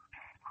 though.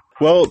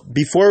 Well,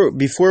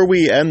 before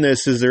we end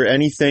this, is there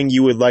anything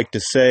you would like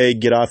to say,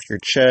 get off your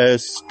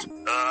chest?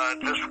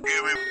 Just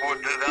forgive me for what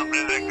did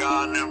happen to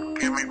God, and then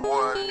forgive me for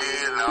what I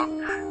did, and I'll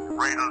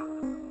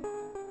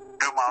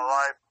do my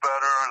life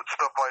better and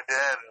stuff like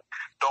that, and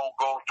don't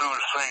go through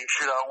the same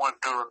shit I went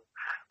through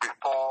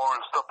before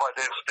and stuff like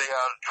that. Stay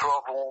out of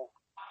trouble.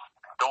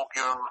 Don't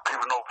give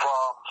people no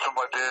problems, something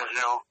like this,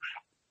 you know.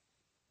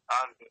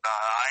 I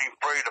ain't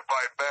afraid to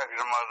fight back or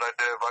something like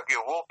that. If I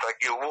get whooped, I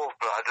get whooped.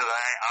 But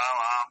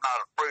I'm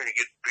not afraid to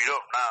get beat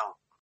up now.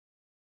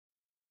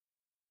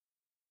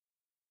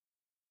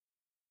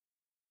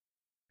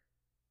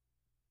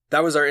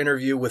 That was our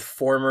interview with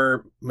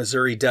former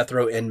Missouri death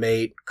row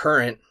inmate,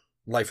 current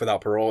life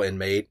without parole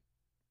inmate,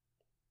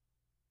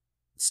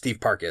 Steve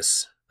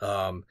Parkus.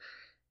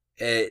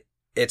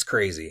 It's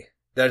crazy.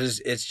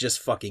 It's just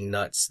fucking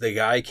nuts. The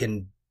guy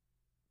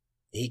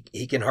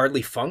he can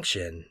hardly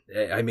function.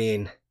 I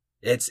mean,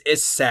 it's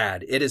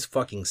sad. It is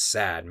fucking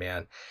sad,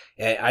 man.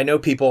 I know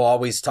people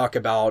always talk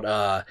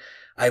about,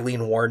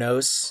 Eileen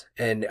Warnos,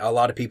 and a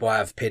lot of people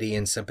have pity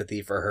and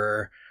sympathy for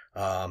her,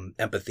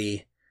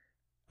 empathy.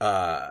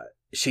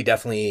 She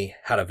definitely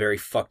had a very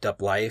fucked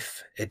up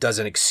life. It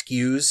doesn't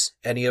excuse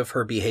any of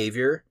her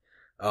behavior,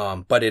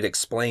 but it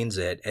explains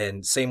it.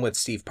 And same with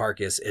Steve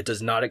Parkus. It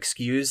does not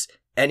excuse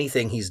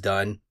anything he's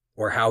done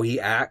or how he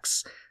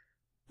acts,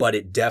 but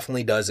it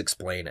definitely does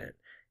explain it.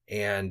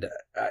 And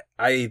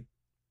I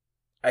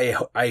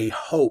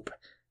hope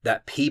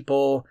that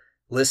people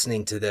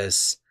listening to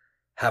this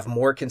have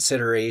more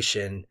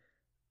consideration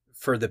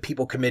for the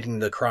people committing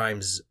the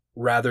crimes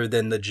rather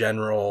than the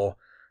general,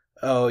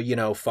 oh, you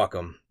know, fuck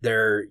them.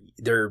 They're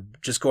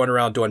just going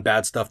around doing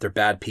bad stuff. They're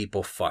bad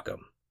people. Fuck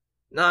them.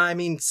 No, I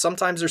mean,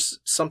 sometimes there's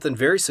something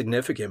very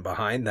significant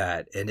behind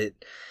that, and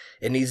it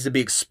needs to be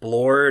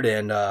explored.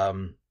 And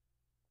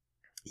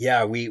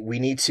yeah, we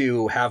need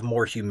to have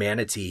more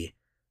humanity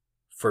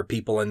for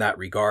people in that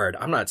regard.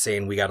 I'm not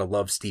saying we got to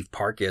love Steve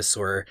Parkus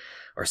or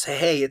say,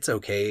 hey, it's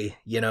okay.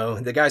 You know,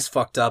 the guy's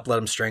fucked up. Let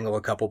him strangle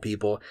a couple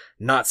people.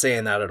 Not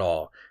saying that at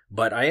all.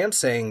 But I am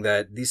saying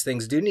that these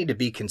things do need to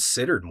be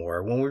considered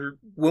more when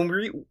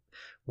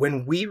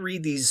we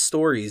read these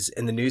stories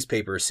in the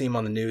newspaper, see them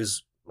on the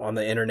news, on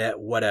the internet,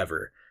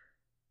 whatever.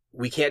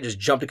 We can't just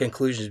jump to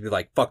conclusions and be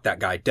like, fuck that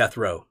guy, death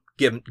row,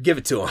 give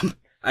it to him.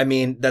 I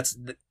mean,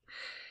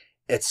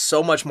 it's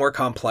so much more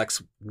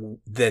complex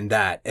than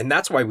that. And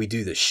that's why we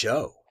do this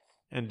show.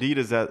 Indeed,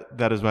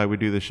 that is why we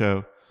do the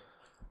show.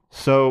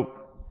 So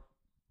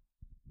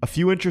a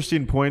few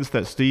interesting points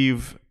that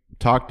Steve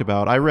talked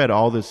about. I read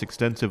all this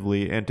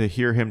extensively, and to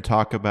hear him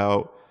talk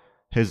about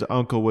his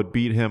uncle would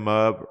beat him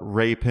up,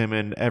 rape him,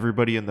 and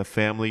everybody in the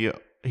family,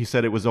 he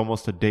said it was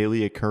almost a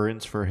daily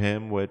occurrence for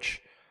him,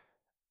 which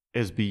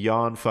is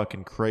beyond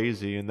fucking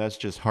crazy. And that's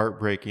just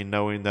heartbreaking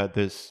knowing that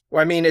this...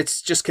 Well, I mean,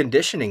 it's just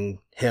conditioning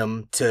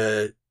him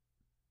to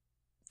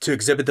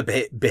exhibit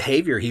the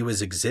behavior he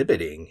was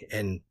exhibiting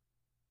and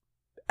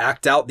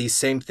act out these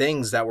same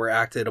things that were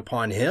acted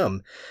upon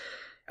him.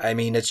 I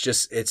mean,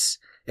 it's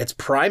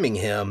priming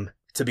him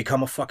to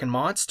become a fucking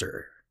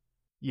monster.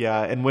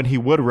 Yeah, and when he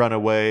would run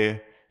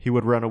away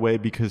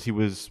because he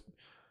was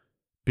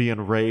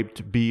being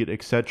raped, beat,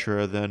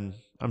 etc. Then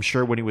I'm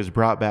sure when he was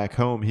brought back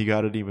home, he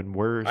got it even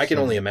worse. I can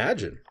only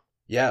imagine.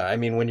 Yeah, I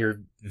mean, when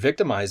you're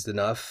victimized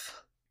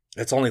enough,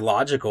 it's only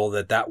logical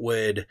that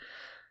would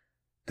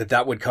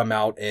come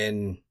out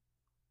in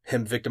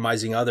him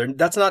victimizing other.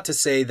 That's not to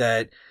say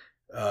that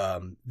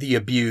the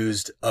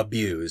abused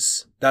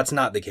abuse. That's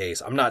not the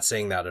case. I'm not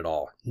saying that at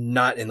all.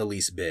 Not in the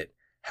least bit.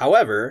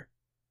 However,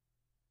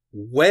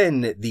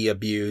 when the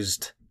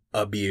abused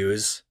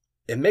abuse,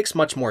 it makes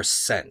much more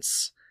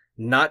sense.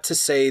 Not to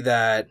say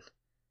that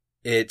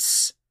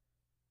it's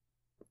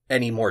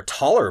any more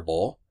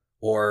tolerable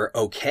or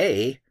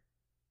okay,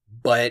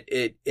 but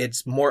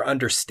it's more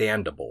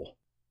understandable.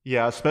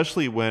 Yeah,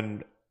 especially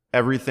when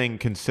everything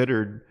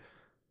considered,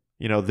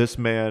 you know, this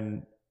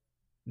man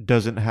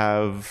doesn't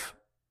have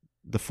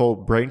the full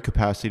brain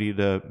capacity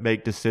to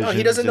make decisions. No,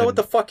 he doesn't know what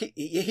the fuck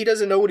he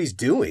doesn't know what he's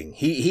doing.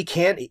 He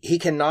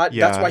cannot.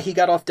 Yeah. That's why he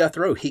got off death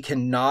row. He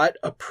cannot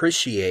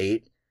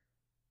appreciate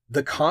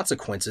the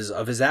consequences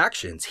of his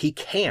actions. He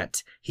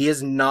can't. He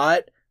is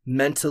not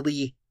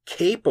mentally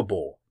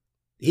capable.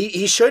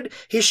 He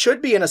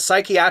should be in a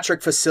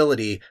psychiatric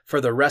facility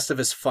for the rest of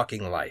his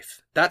fucking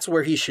life. That's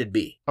where he should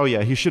be. Oh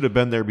yeah, he should have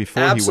been there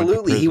before.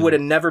 Absolutely, he would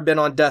have never been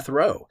on death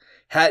row.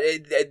 Had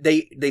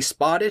they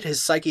spotted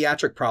his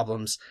psychiatric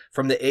problems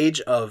from the age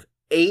of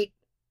 8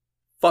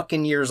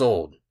 fucking years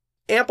old.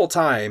 Ample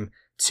time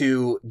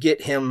to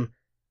get him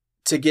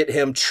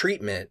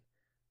treatment,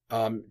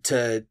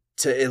 to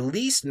at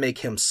least make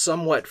him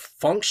somewhat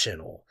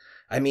functional.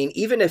 I mean,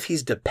 even if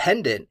he's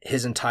dependent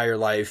his entire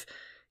life,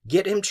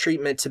 get him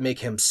treatment to make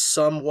him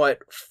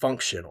somewhat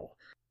functional.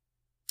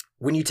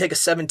 When you take a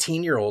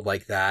 17-year-old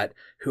like that,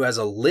 who has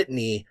a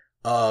litany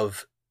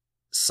of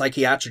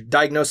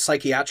diagnosed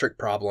psychiatric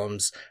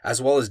problems,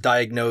 as well as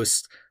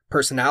diagnosed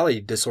personality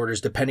disorders,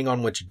 depending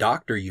on which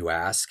doctor you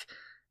ask,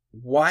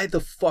 why the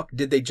fuck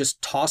did they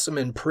just toss him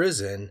in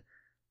prison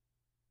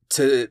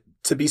to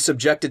be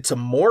subjected to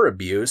more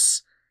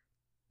abuse?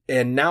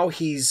 And now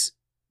he's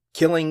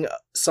killing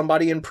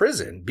somebody in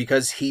prison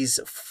because he's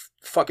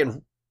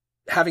fucking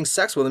having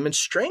sex with them and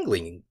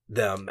strangling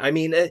them. I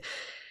mean,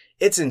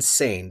 it's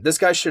insane. This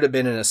guy should have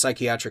been in a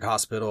psychiatric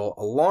hospital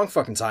a long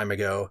fucking time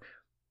ago.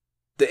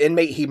 The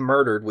inmate he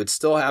murdered would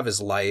still have his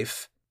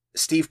life.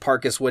 Steve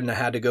Parkus wouldn't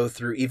have had to go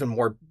through even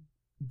more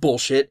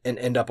bullshit and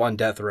end up on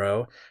death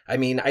row. I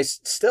mean, I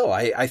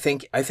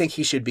think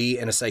he should be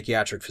in a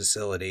psychiatric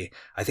facility.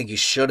 I think he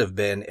should have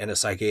been in a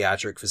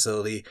psychiatric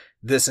facility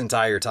this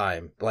entire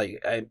time.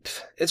 Like,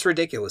 it's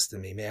ridiculous to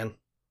me, man.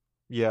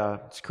 Yeah,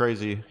 it's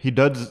crazy. He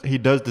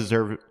does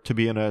deserve to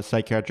be in a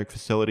psychiatric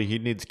facility. He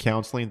needs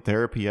counseling,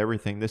 therapy,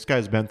 everything. This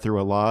guy's been through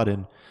a lot,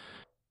 and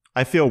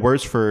I feel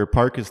worse for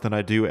Parkus than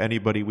I do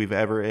anybody we've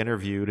ever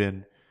interviewed,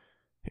 and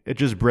it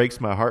just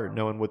breaks my heart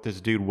knowing what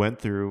this dude went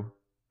through.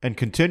 and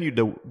continued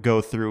to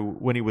go through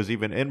when he was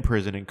even in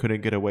prison and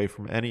couldn't get away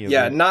from any of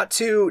Yeah, it. not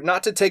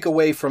to take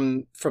away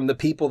from the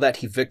people that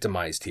he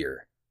victimized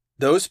here.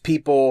 Those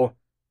people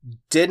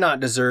did not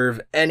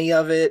deserve any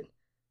of it.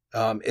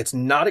 It's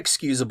not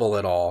excusable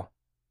at all.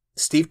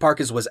 Steve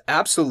Parkus was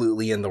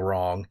absolutely in the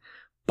wrong,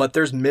 but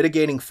there's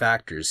mitigating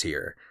factors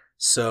here.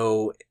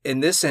 So in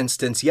this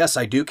instance, yes,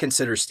 I do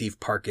consider Steve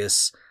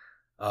Parkus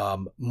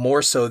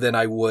more so than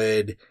I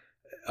would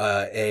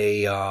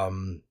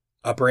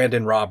a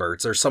Brandon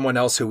Roberts or someone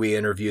else who we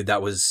interviewed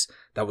that was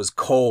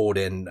cold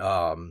and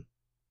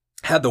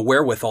had the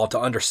wherewithal to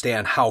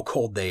understand how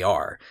cold they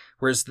are.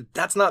 Whereas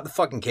that's not the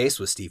fucking case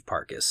with Steve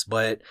Parkus.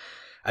 But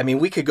I mean,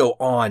 we could go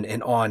on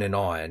and on and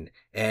on,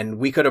 and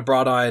we could have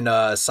brought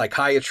on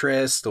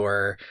psychiatrists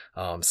or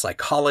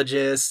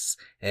psychologists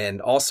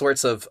and all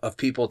sorts of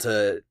people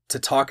to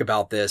talk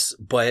about this.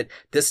 But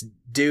this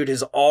dude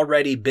has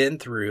already been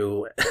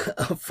through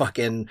a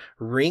fucking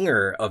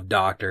ringer of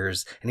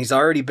doctors, and he's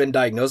already been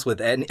diagnosed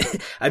with any.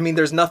 I mean,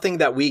 there's nothing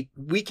that we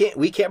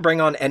can't bring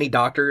on any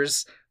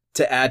doctors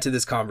to add to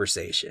this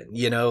conversation.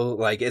 You know,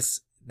 like this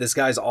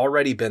guy's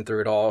already been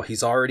through it all.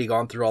 He's already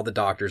gone through all the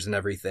doctors and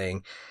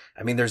everything.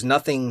 I mean, there's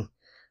nothing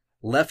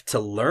left to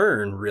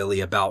learn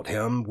really about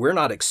him. We're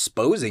not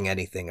exposing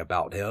anything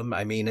about him.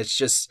 I mean, it's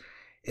just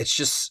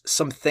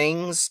some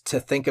things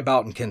to think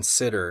about and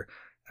consider.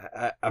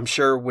 I'm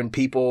sure when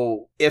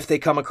people, if they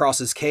come across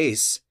his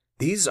case,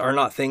 these are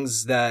not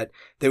things that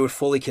they would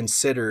fully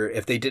consider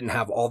if they didn't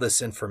have all this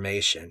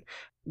information.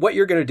 What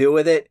you're going to do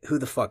with it, who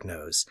the fuck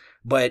knows?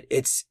 But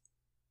it's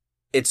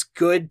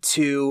good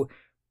to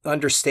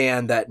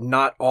understand that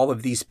not all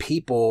of these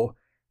people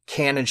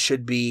can and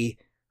should be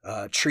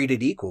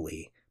treated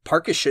equally.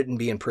 Parkus shouldn't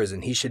be in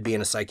prison. He should be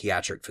in a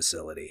psychiatric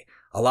facility.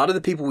 A lot of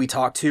the people we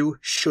talk to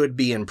should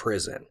be in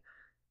prison,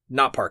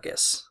 not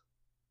Parkus.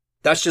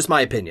 That's just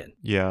my opinion.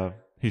 Yeah,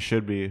 he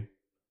should be.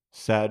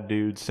 Sad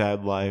dude,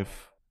 sad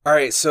life. All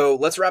right, so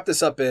let's wrap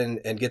this up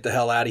and get the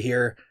hell out of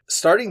here.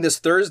 Starting this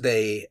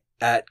Thursday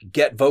at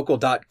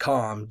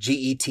getvocal.com,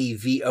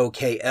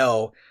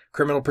 GETVOKL,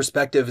 Criminal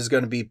Perspective is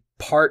going to be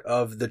part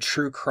of the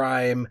True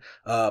Crime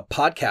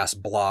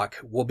podcast block.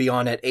 We'll be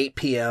on at 8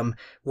 p.m.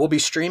 We'll be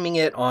streaming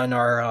it on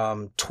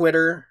our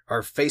Twitter,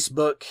 our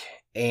Facebook,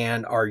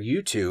 and our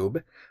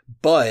YouTube.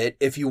 But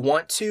if you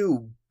want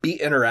to be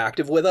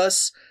interactive with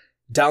us,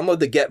 download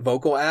the Get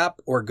Vocal app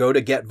or go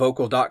to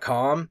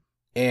getvocal.com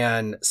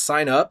and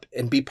sign up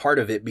and be part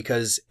of it.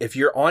 Because if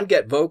you're on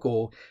Get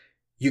Vocal,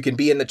 you can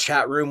be in the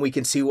chat room. We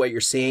can see what you're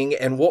seeing,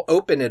 and we'll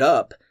open it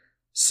up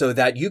so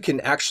that you can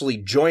actually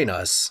join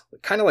us,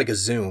 kind of like a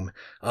Zoom.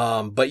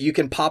 But you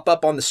can pop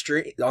up on the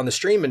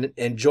stream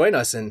and join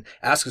us and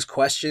ask us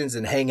questions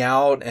and hang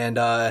out. And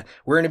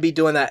we're going to be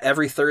doing that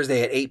every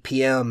Thursday at 8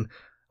 p.m.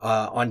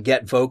 On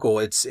Get Vocal.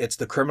 It's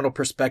the Criminal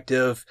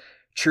Perspective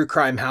True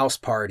Crime House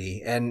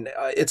Party. And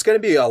it's going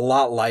to be a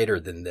lot lighter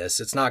than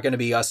this. It's not going to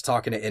be us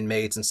talking to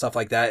inmates and stuff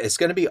like that. It's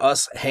going to be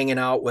us hanging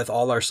out with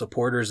all our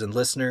supporters and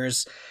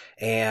listeners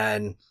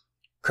and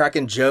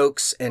cracking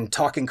jokes and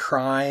talking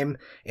crime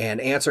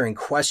and answering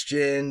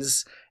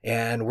questions.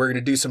 And we're going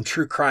to do some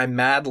true crime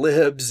Mad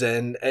Libs,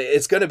 and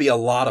it's going to be a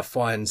lot of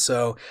fun.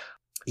 So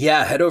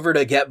yeah, head over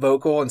to Get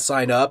Vocal and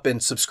sign up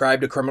and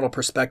subscribe to Criminal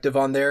Perspective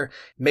on there.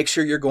 Make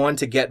sure you're going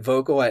to Get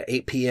Vocal at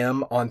 8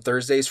 p.m. on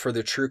Thursdays for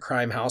the True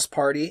Crime House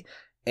Party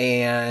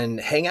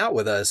and hang out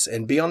with us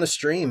and be on the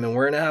stream, and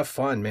we're going to have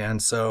fun, man.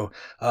 So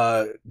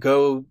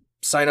go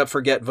sign up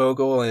for Get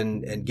Vocal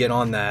and get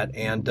on that.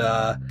 And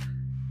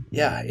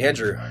yeah,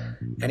 Andrew,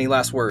 any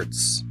last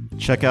words?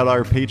 Check out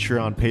our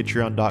Patreon,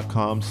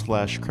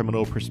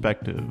 patreon.com/criminal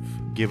perspective.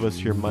 Give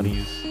us your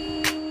monies.